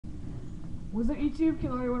What's up, YouTube?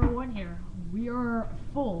 Killary 101 here. We are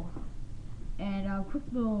full. And quick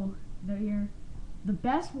little note here. The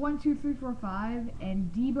best 1, 2, 3, 4, 5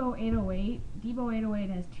 and Debo 808. Debo 808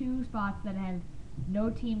 has 2 spots that have no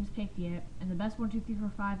teams picked yet. And the best 1, 2, 3,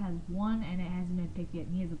 4, 5 has 1 and it hasn't been picked yet.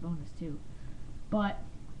 And he has a bonus too. But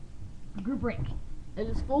group break. It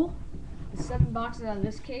is full. The 7 boxes out of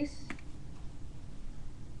this case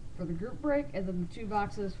for the group break, and then the 2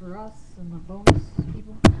 boxes for us and the bonus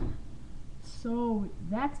people. So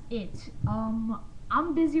that's it. I'm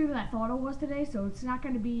busier than I thought I was today, so it's not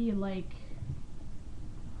gonna be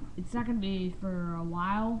for a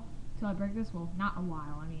while till I break this. Well, not a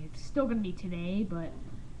while. I mean, it's still gonna be today, but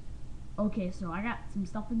okay. So I got some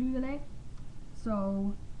stuff to do today.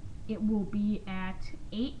 So it will be at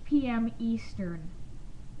 8 p.m. Eastern,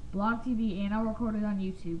 Blog TV, and I'll record it on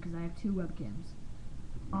YouTube because I have 2 webcams.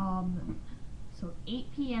 So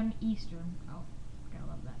 8 p.m. Eastern. Oh, gotta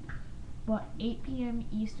love that. But 8 p.m.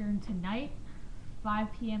 Eastern tonight,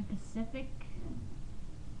 5 p.m. Pacific,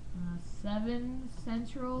 7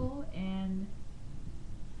 Central, and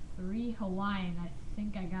 3 Hawaiian. I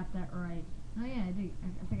think I got that right. Oh yeah, I did.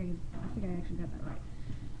 I think I actually got that right.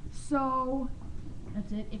 So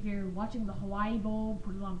that's it. If you're watching the Hawaii Bowl,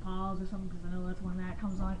 put it on pause or something because I know that's when that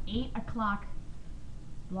comes on. 8 o'clock.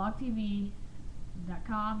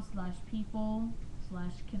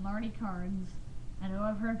 blogtv.com/people/KinlardyCards. I know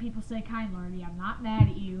I've heard people say Kindlardy. I'm not mad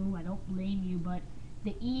at you. I don't blame you, but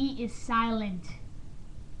the E is silent.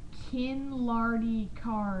 Kinlardy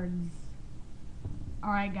Cards.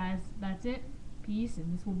 Alright guys, that's it. Peace,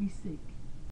 and this will be sick.